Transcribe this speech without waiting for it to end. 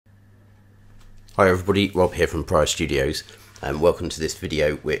Hi everybody, Rob here from Prior Studios, and welcome to this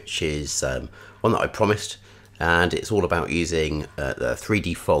video, which is one that I promised, and it's all about using the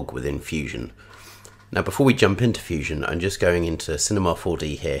 3D fog within Fusion. Now before we jump into Fusion, I'm just going into Cinema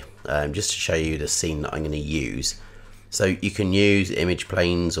 4D here, just to show you the scene that I'm going to use. So you can use image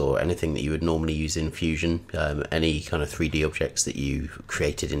planes or anything that you would normally use in Fusion, any kind of 3D objects that you've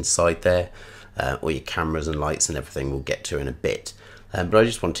created inside there, or your cameras and lights and everything we'll get to in a bit. But I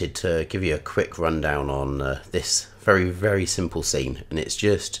just wanted to give you a quick rundown on this very simple scene, and it's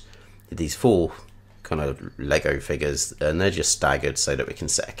just these four kind of Lego figures, and they're just staggered so that we can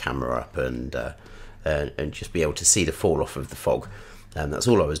set a camera up and just be able to see the fall off of the fog. That's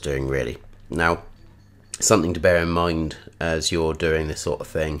all I was doing really. Now, something to bear in mind as you're doing this sort of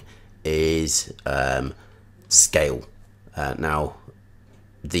thing is scale. Now,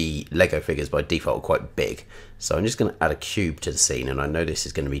 the Lego figures by default are quite big, so I'm just going to add a cube to the scene, and I know this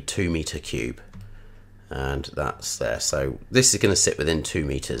is going to be 2 meter cube, and that's there. So this is going to sit within 2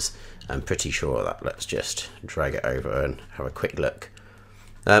 meters. I'm pretty sure of that. Let's just drag it over and have a quick look.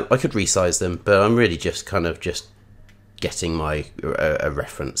 I could resize them, but I'm really just kind of just getting my a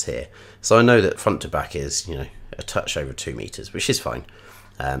reference here. So I know that front to back is, you know, a touch over 2 meters, which is fine.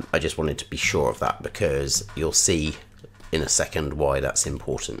 I just wanted to be sure of that because you'll see in a second why that's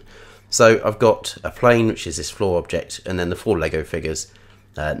important. So I've got a plane, which is this floor object, and then the 4 Lego figures,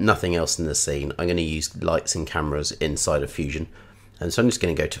 nothing else in the scene. I'm going to use lights and cameras inside of Fusion, and so I'm just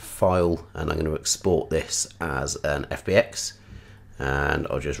going to go to File, and I'm going to export this as an FBX, and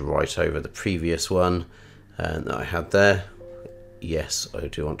I'll just write over the previous one that I had there. Yes, I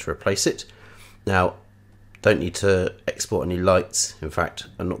do want to replace it. Now, don't need to export any lights. In fact,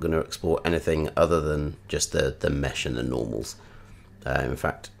 I'm not going to export anything other than just the mesh and the normals. In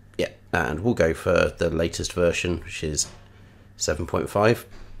fact, yeah, and we'll go for the latest version, which is 7.5.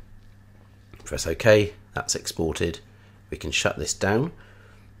 Press OK, that's exported. We can shut this down.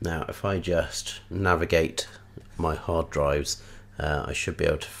 Now, if I just navigate my hard drives, I should be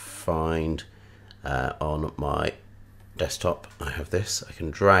able to find on my desktop, I have this. I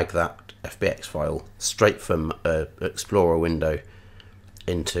can drag that FBX file straight from an Explorer window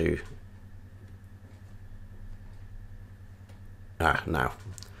into now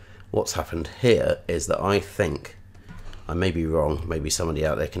what's happened here is that I think, I may be wrong, maybe somebody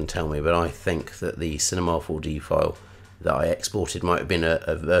out there can tell me, but I think that the Cinema 4D file that I exported might have been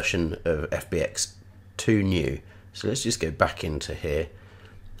a version of FBX too new. So let's just go back into here.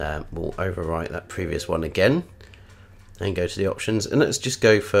 We'll overwrite that previous one again and go to the options, and let's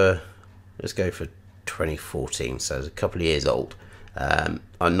go for 2014, so it's a couple of years old. I'm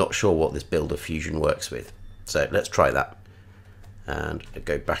not sure what this build of Fusion works with, so let's try that. And I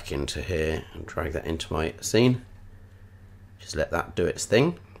go back into here and drag that into my scene. Just let that do its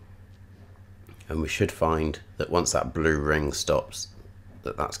thing, and we should find that once that blue ring stops,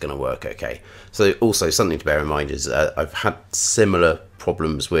 that's going to work okay. So also something to bear in mind is I've had similar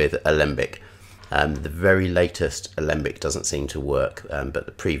problems with Alembic. The very latest Alembic doesn't seem to work, but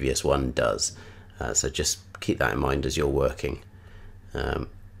the previous one does. So just keep that in mind as you're working.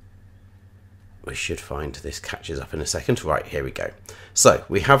 We should find this catches up in a second. Right, here we go. So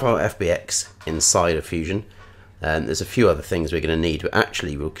we have our FBX inside of Fusion. There's a few other things we're going to need, but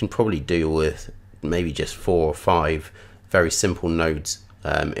actually we can probably deal with maybe just 4 or 5 very simple nodes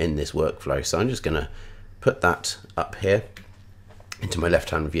in this workflow. So I'm just going to put that up here into my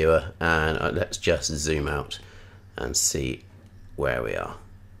left-hand viewer, and let's just zoom out and see where we are.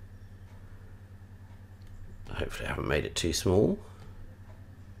 Hopefully I haven't made it too small.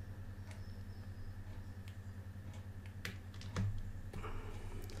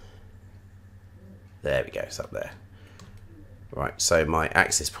 There we go, it's up there. Right, so my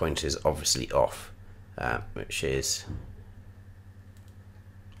axis point is obviously off, which is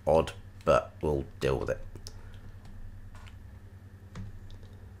odd, but we'll deal with it.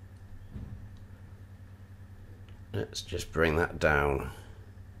 Let's just bring that down.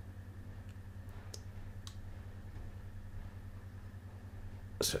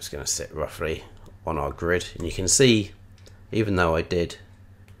 So it's going to sit roughly on our grid, and you can see, even though I did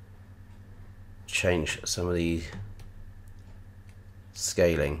change some of the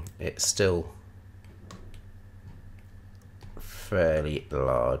scaling, it's still fairly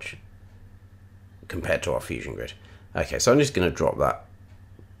large compared to our Fusion grid. Okay, so I'm just going to drop that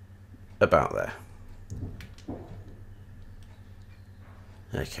about there.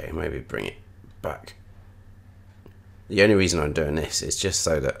 Okay, maybe bring it back. The only reason I'm doing this is just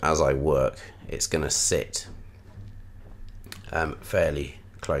so that as I work, it's going to sit fairly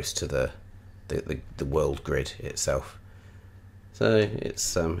close to the world grid itself. So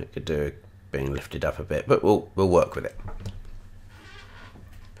it's it could do being lifted up a bit, but we'll work with it.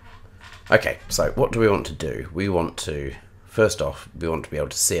 Okay, so what do we want to do? We want to, first off, we want to be able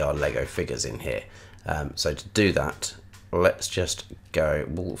to see our Lego figures in here. So to do that, let's just go,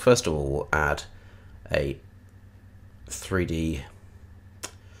 well, first of all, we'll add a 3D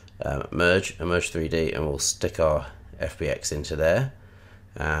merge 3D, and we'll stick our FBX into there,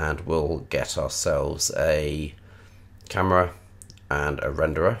 and we'll get ourselves a camera and a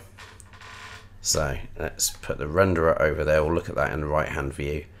renderer. So let's put the renderer over there. We'll look at that in the right hand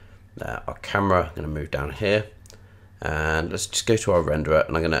view. Our camera, I'm going to move down here, and let's just go to our renderer,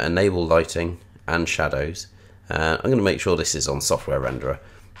 and I'm going to enable lighting and shadows. I'm going to make sure this is on software renderer.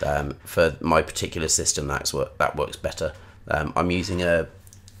 For my particular system, that works better. I'm using a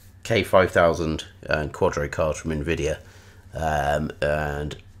K5000 Quadro card from NVIDIA,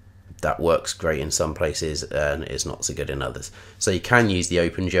 and that works great in some places and is not so good in others. So you can use the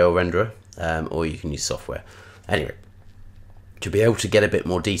OpenGL renderer, or you can use software. Anyway, to be able to get a bit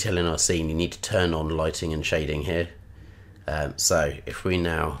more detail in our scene, you need to turn on lighting and shading here. So if we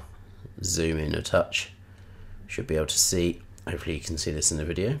now zoom in a touch, should be able to see, hopefully you can see this in the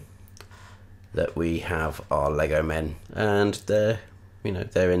video, that we have our Lego men, and they're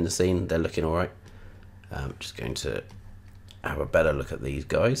in the scene, they're looking all right. I'm just going to have a better look at these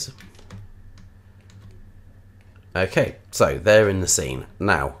guys. Okay, so they're in the scene.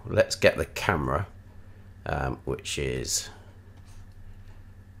 Now let's get the camera, which is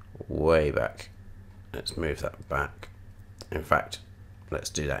way back. Let's move that back. In fact, let's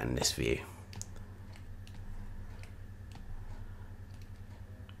do that in this view.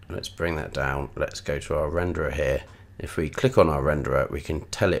 Let's bring that down. Let's go to our renderer here. If we click on our renderer, we can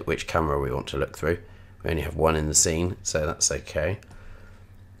tell it which camera we want to look through. We only have one in the scene, so that's okay.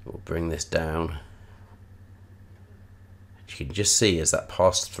 We'll bring this down. You can just see as that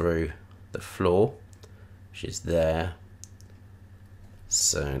passed through the floor, which is there.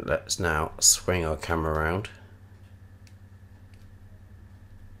 So let's now swing our camera around.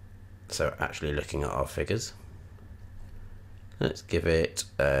 So actually looking at our figures. Let's give it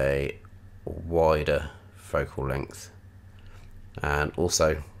a wider focal length, and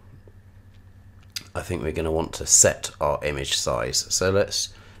also I think we're going to want to set our image size. So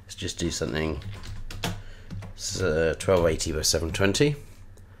let's just do something 1280 by 720.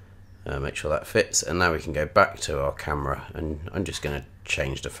 Make sure that fits, and now we can go back to our camera, and I'm just going to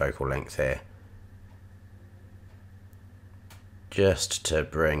change the focal length here just to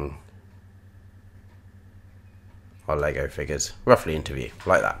bring our Lego figures roughly into view,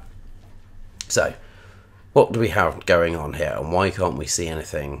 like that. So what do we have going on here, and why can't we see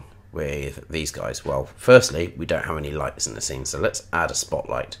anything with these guys? Well, firstly, we don't have any lights in the scene, so let's add a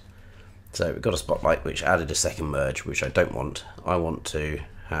spotlight. So we've got a spotlight which added a second merge, which I don't want. I want to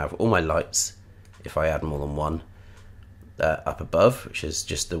have all my lights, if I add more than one, up above, which is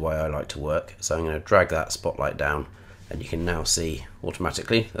just the way I like to work. So I'm going to drag that spotlight down, and you can now see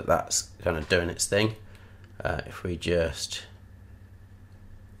automatically that that's kind of doing its thing. If we just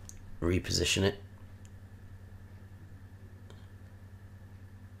reposition it,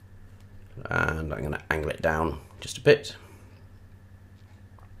 and I'm going to angle it down just a bit,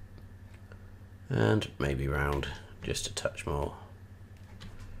 and maybe round just a touch more.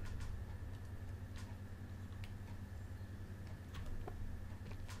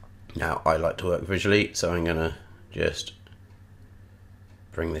 Now I like to work visually, so I'm going to just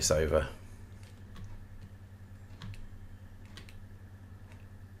bring this over.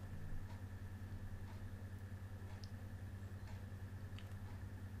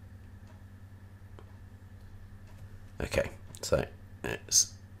 Okay, so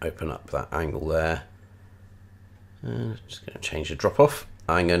let's open up that angle there. Just going to change the drop off.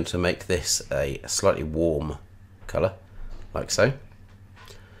 I'm going to make this a slightly warm colour, like so.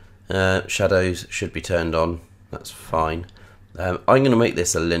 Shadows should be turned on, that's fine. I'm going to make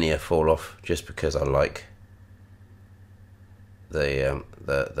this a linear fall off just because I like the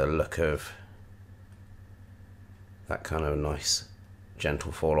look of that kind of nice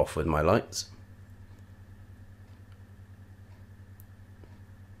gentle fall off with my lights.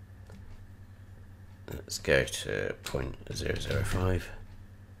 Let's go to 0.005.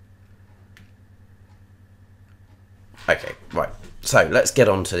 Okay, right, so let's get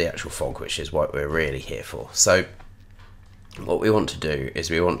on to the actual fog, which is what we're really here for. So what we want to do is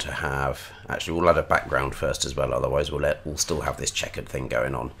we want to have, actually we'll add a background first as well, otherwise we'll still have this checkered thing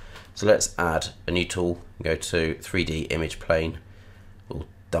going on. So let's add a new tool, go to 3D image plane, we'll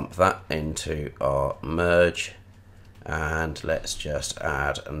dump that into our merge, and let's just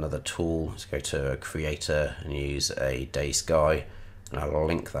add another tool. Let's go to a creator and use a day sky, and I'll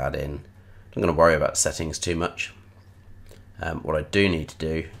link that in. I'm going to worry about settings too much. What I do need to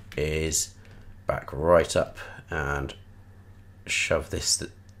do is back right up and shove this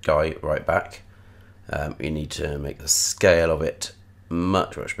guy right back. You need to make the scale of it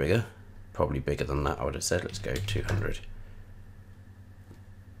much bigger, probably bigger than that I would have said. Let's go 200.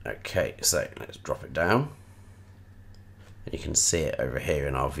 Okay, so let's drop it down. And you can see it over here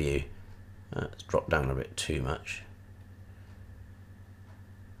in our view. It's dropped down a bit too much.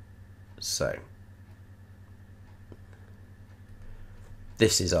 So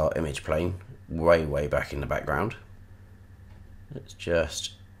this is our image plane way back in the background. Let's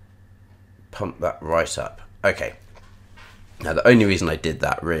just pump that right up. Okay, now the only reason I did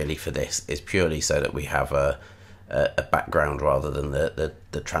that really for this is purely so that we have a background rather than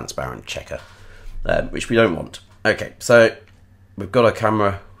the transparent checker, which we don't want. Okay, so we've got our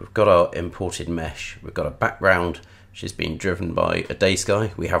camera, we've got our imported mesh, we've got a background which is being driven by a day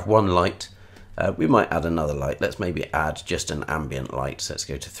sky. We have one light. We might add another light. Let's maybe add just an ambient light. So let's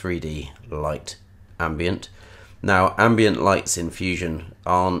go to 3D light ambient. Now, ambient lights in Fusion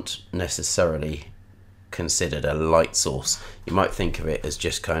aren't necessarily considered a light source. You might think of it as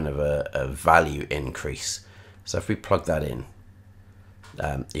just kind of a value increase. So if we plug that in,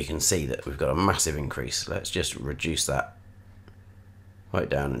 you can see that we've got a massive increase. Let's just reduce that right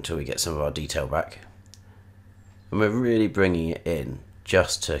down until we get some of our detail back. And we're really bringing it in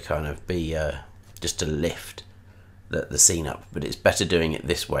just to kind of be, just to lift the scene up. But it's better doing it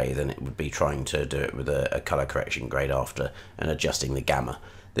this way than it would be trying to do it with a color correction grade after and adjusting the gamma.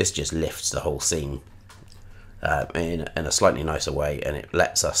 This just lifts the whole scene in a slightly nicer way, and it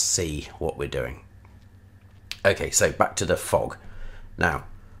lets us see what we're doing. Okay, so back to the fog. Now,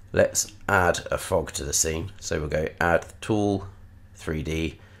 let's add a fog to the scene. So we'll go add tool,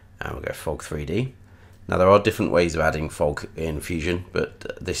 3D, and we'll go fog 3D. Now there are different ways of adding fog in Fusion,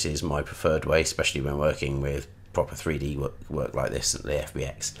 but this is my preferred way, especially when working with proper 3D work like this at the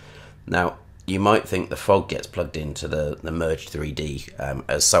FBX. Now, you might think the fog gets plugged into the merged 3D,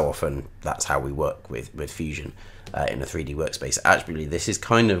 as so often that's how we work with Fusion in a 3D workspace. Actually, this is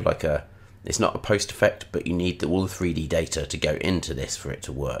kind of like it's not a post effect, but you need all the 3D data to go into this for it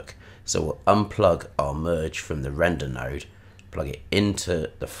to work. So we'll unplug our merge from the render node, plug it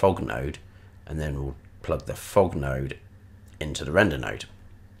into the fog node, and then we'll plug the fog node into the render node.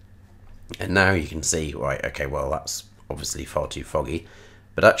 And now you can see, right, okay, well that's obviously far too foggy,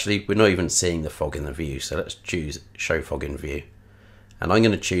 but actually we're not even seeing the fog in the view. So let's choose show fog in view, and I'm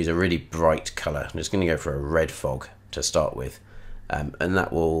going to choose a really bright color. I'm just going to go for a red fog to start with, and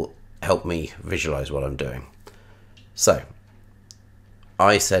that will help me visualize what I'm doing. So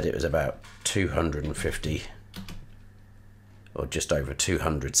I said it was about 250 or just over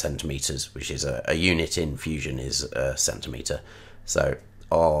 200 centimeters, which is a unit in Fusion is a centimeter. So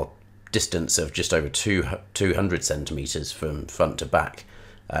our distance of just over 200 centimeters from front to back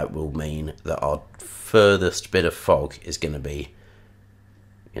will mean that our furthest bit of fog is going to be,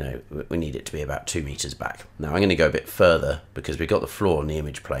 we need it to be about 2 meters back. Now I'm going to go a bit further because we've got the floor on the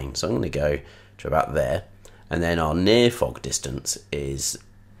image plane, so I'm going to go to about there, and then our near fog distance is,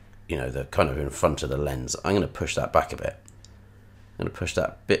 the kind of in front of the lens. I'm going to push that back a bit. I'm going to push that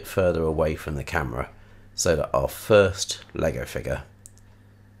a bit further away from the camera so that our first Lego figure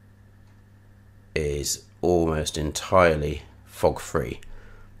is almost entirely fog free.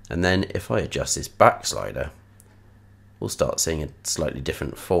 And then if I adjust this back slider, we'll start seeing a slightly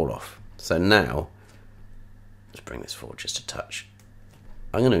different fall off. So now, let's bring this forward just a touch.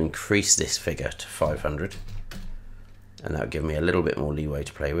 I'm going to increase this figure to 500, and that'll give me a little bit more leeway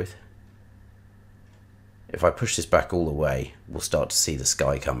to play with. If I push this back all the way, we'll start to see the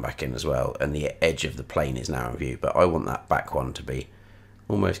sky come back in as well, and the edge of the plane is now in view, but I want that back one to be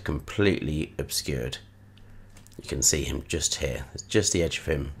almost completely obscured. You can see him just here. It's just the edge of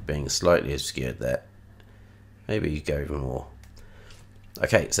him being slightly obscured there. Maybe you go even more.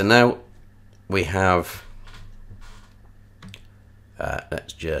 Okay, so now we have,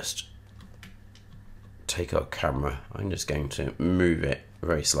 let's just take our camera. I'm just going to move it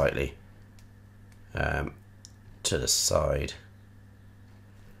very slightly to the side,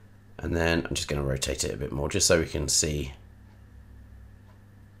 and then I'm just going to rotate it a bit more just so we can see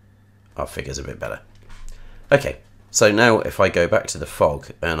our figures a bit better. Okay, so now if I go back to the fog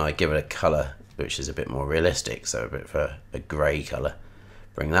and I give it a color which is a bit more realistic, so a bit of a grey color,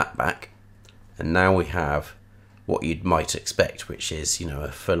 bring that back, and now we have what you might expect, which is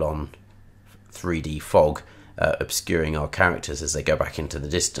a full-on 3D fog obscuring our characters as they go back into the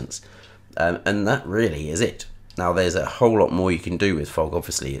distance, and that really is it. Now there's a whole lot more you can do with fog.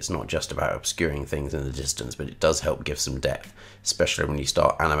 Obviously it's not just about obscuring things in the distance, but it does help give some depth, especially when you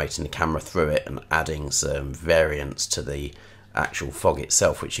start animating the camera through it and adding some variance to the actual fog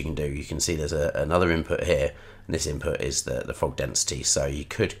itself, which you can do. You can see there's another input here, and this input is the fog density. So you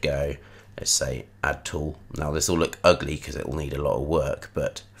could go, let's say, add tool. Now this will look ugly because it will need a lot of work,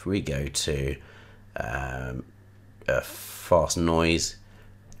 but if we go to a fast noise,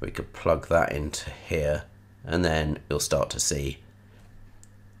 we could plug that into here, and then you'll start to see,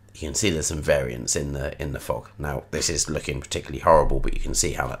 you can see there's some variance in the fog. Now this is looking particularly horrible, but you can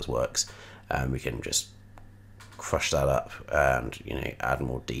see how that works. We can just crush that up and, you know, add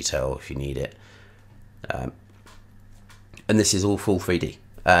more detail if you need it. And this is all full 3D.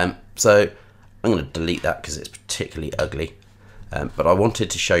 So I'm going to delete that because it's particularly ugly. But I wanted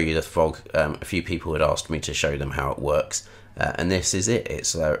to show you the fog. A few people had asked me to show them how it works, and this is it.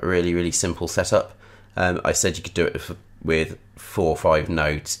 It's a really simple setup. I said you could do it with 4 or 5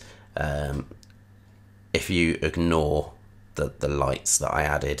 nodes. If you ignore the lights that I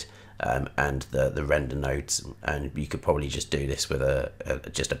added and the render nodes, and you could probably just do this with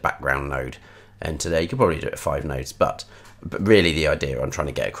just a background node. And today you could probably do it at 5 nodes, but really the idea I'm trying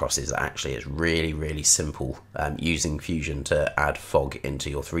to get across is that actually it's really simple using Fusion to add fog into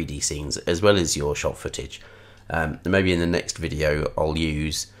your 3D scenes as well as your shot footage. Maybe in the next video I'll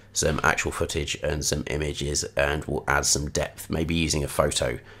use some actual footage and some images, and we'll add some depth, maybe using a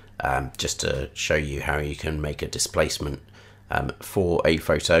photo, just to show you how you can make a displacement for a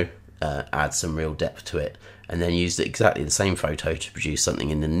photo, add some real depth to it, and then use exactly the same photo to produce something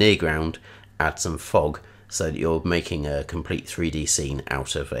in the near ground, add some fog, so that you're making a complete 3D scene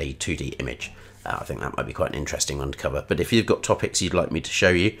out of a 2D image. I think that might be quite an interesting one to cover. But if you've got topics you'd like me to show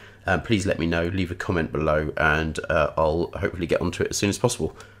you, please let me know, leave a comment below, and I'll hopefully get onto it as soon as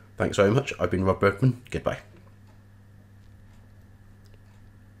possible. Thanks very much. I've been Rob Bergman. Goodbye.